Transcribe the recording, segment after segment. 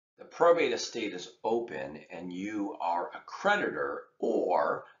probate estate is open and you are a creditor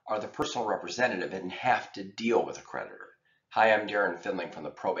or are the personal representative and have to deal with a creditor. Hi, I'm Darren Findling from the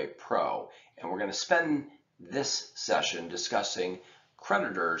Probate Pro, and we're going to spend this session discussing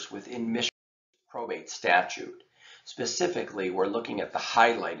creditors within Michigan's probate statute. Specifically, we're looking at the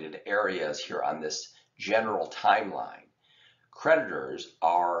highlighted areas here on this general timeline. Creditors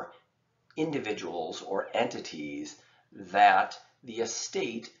are individuals or entities that the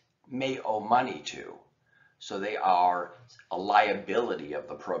estate may owe money to. So they are a liability of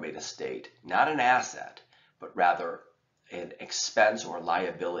the probate estate, not an asset, but rather an expense or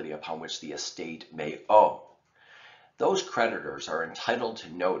liability upon which the estate may owe. Those creditors are entitled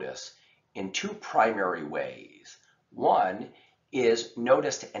to notice in two primary ways. One is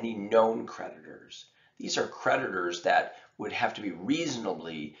notice to any known creditors. These are creditors that would have to be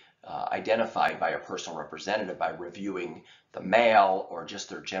reasonably identified by a personal representative by reviewing the mail or just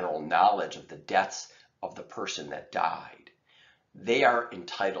their general knowledge of the debts of the person that died. They are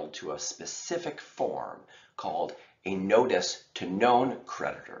entitled to a specific form called a notice to known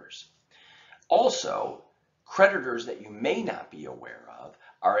creditors. Also, creditors that you may not be aware of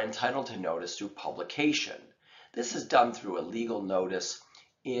are entitled to notice through publication. This is done through a legal notice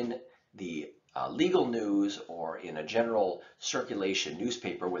in the legal news or in a general circulation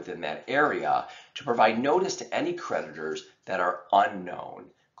newspaper within that area to provide notice to any creditors that are unknown,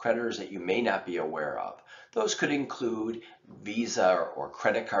 creditors that you may not be aware of. Those could include Visa or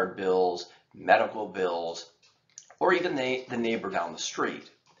credit card bills, medical bills, or even the neighbor down the street.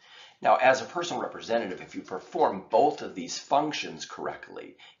 Now, as a personal representative, if you perform both of these functions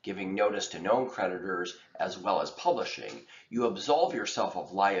correctly, giving notice to known creditors as well as publishing, you absolve yourself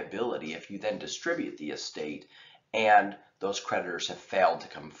of liability if you then distribute the estate and those creditors have failed to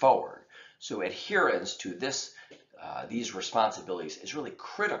come forward. So adherence to these responsibilities is really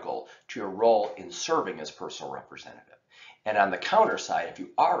critical to your role in serving as personal representative. And on the counter side, if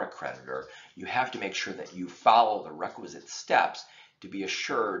you are a creditor, you have to make sure that you follow the requisite steps to be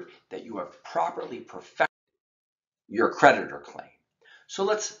assured that you have properly perfected your creditor claim. So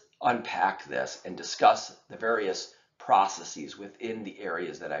let's unpack this and discuss the various processes within the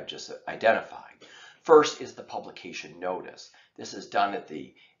areas that I've just identified. First is the publication notice. This is done at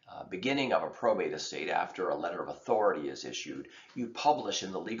the beginning of a probate estate after a letter of authority is issued. You publish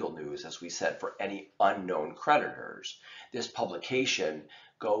in the legal news, as we said, for any unknown creditors. This publication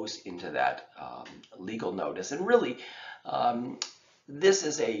goes into that legal notice, and really this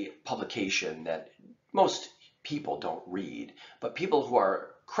is a publication that most people don't read, but people who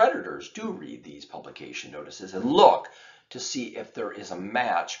are creditors do read these publication notices and look to see if there is a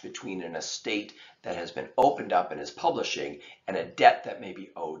match between an estate that has been opened up and is publishing and a debt that may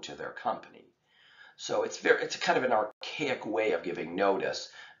be owed to their company. So it's kind of an archaic way of giving notice,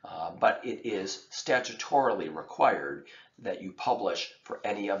 but it is statutorily required that you publish for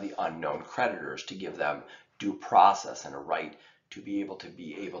any of the unknown creditors to give them due process and a right to be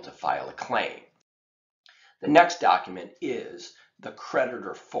able to file a claim. The next document is the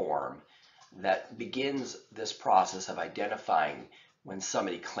creditor form that begins this process of identifying when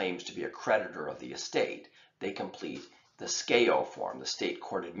somebody claims to be a creditor of the estate. They complete the SCAO form, the State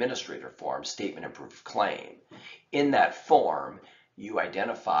Court Administrator form, Statement of Proof of Claim. In that form, you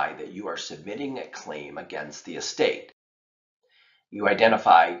identify that you are submitting a claim against the estate. You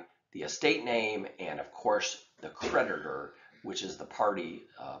identify the estate name and, of course, the creditor, which is the party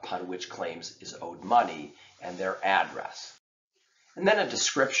upon which claims is owed money, and their address. And then a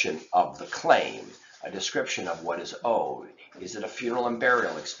description of the claim, a description of what is owed. Is it a funeral and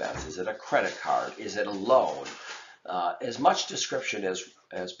burial expense? Is it a credit card? Is it a loan? As much description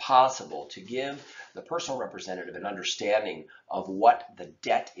as possible to give the personal representative an understanding of what the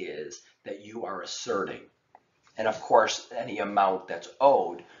debt is that you are asserting. And of course, any amount that's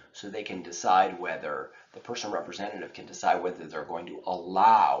owed, so they can decide whether the personal representative can decide whether they're going to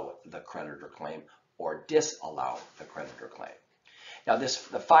allow the creditor claim or disallow the creditor claim. Now, the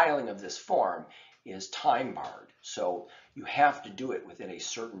filing of this form is time barred, so you have to do it within a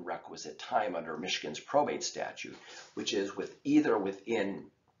certain requisite time under Michigan's probate statute, which is either within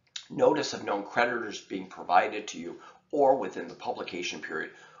notice of known creditors being provided to you or within the publication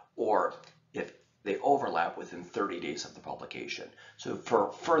period, or if they overlap within 30 days of the publication. So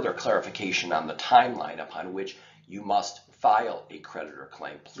for further clarification on the timeline upon which you must file a creditor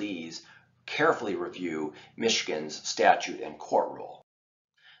claim, please carefully review Michigan's statute and court rule.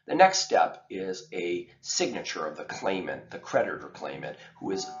 The next step is a signature of the claimant, the creditor claimant,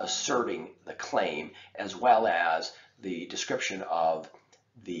 who is asserting the claim, as well as the description of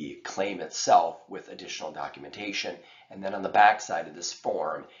the claim itself with additional documentation, And then on the back side of this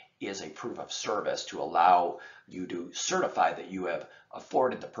form is a proof of service to allow you to certify that you have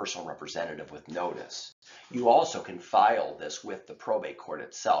afforded the personal representative with notice. You also can file this with the probate court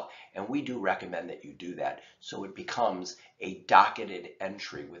itself, and we do recommend that you do that so it becomes a docketed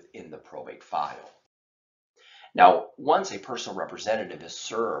entry within the probate file. Now, once a personal representative is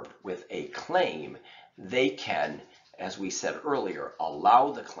served with a claim, they can, as we said earlier,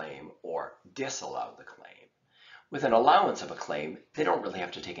 allow the claim or disallow the claim. With an allowance of a claim, they don't really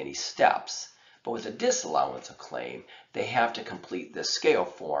have to take any steps. But with a disallowance of claim, they have to complete the SCAO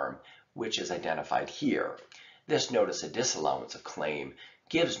form, which is identified here. This notice of disallowance of claim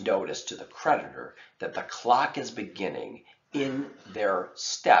gives notice to the creditor that the clock is beginning in their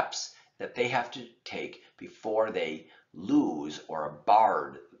steps that they have to take before they lose or are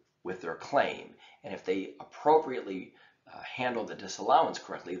barred with their claim. And if they appropriately handle the disallowance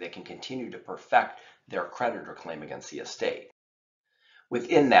correctly, they can continue to perfect their creditor claim against the estate.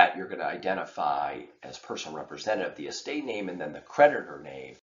 Within that, you're going to identify as personal representative the estate name and then the creditor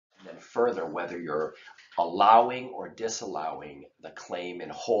name, and then further whether you're allowing or disallowing the claim in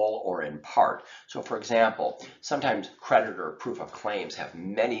whole or in part. So for example, sometimes creditor proof of claims have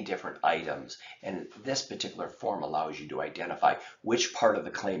many different items, and this particular form allows you to identify which part of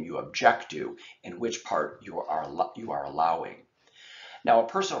the claim you object to and which part you are allowing. Now, a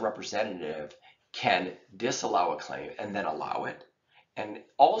personal representative can disallow a claim and then allow it, and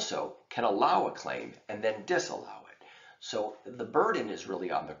also can allow a claim and then disallow it. So the burden is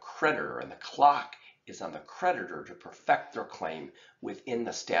really on the creditor, and the clock is on the creditor to perfect their claim within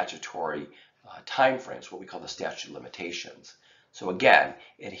the statutory time frames, what we call the statute of limitations. So again,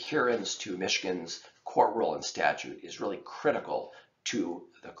 adherence to Michigan's court rule and statute is really critical to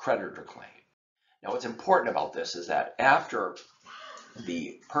the creditor claim. Now, what's important about this is that after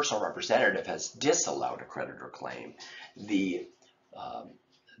the personal representative has disallowed a creditor claim, the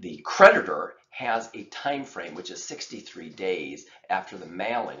creditor has a time frame which is 63 days after the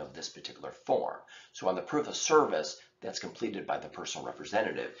mailing of this particular form. So on the proof of service that's completed by the personal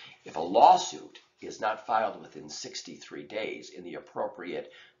representative, if a lawsuit is not filed within 63 days in the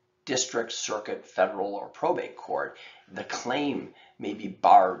appropriate district, circuit, federal, or probate court, the claim may be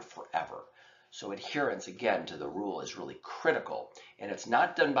barred forever. So adherence, again, to the rule is really critical. And it's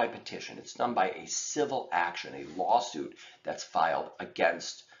not done by petition. It's done by a civil action, a lawsuit that's filed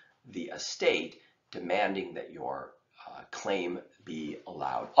against the estate demanding that your claim be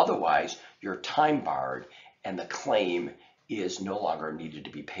allowed. Otherwise, you're time barred and the claim is no longer needed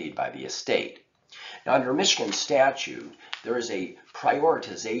to be paid by the estate. Now, under Michigan statute, there is a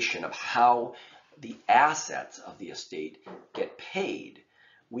prioritization of how the assets of the estate get paid.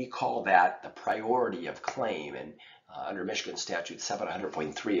 We call that the priority of claim, and under Michigan statute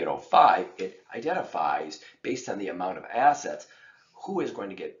 700.3805, it identifies, based on the amount of assets, who is going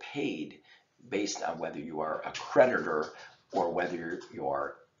to get paid based on whether you are a creditor or whether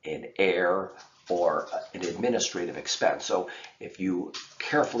you're an heir or an administrative expense. So if you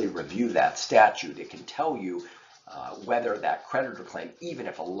carefully review that statute, it can tell you whether that creditor claim, even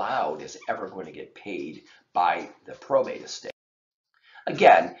if allowed, is ever going to get paid by the probate estate.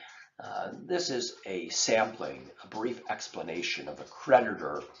 Again, this is a sampling, a brief explanation of the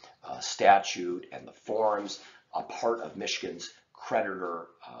creditor statute and the forms, a part of Michigan's creditor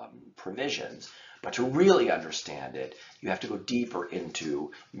provisions. But to really understand it, you have to go deeper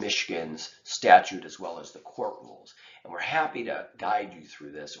into Michigan's statute as well as the court rules. And we're happy to guide you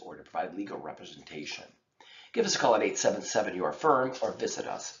through this or to provide legal representation. Give us a call at 877-YOUR-FIRM or visit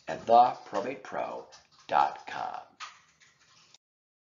us at theprobatepro.com.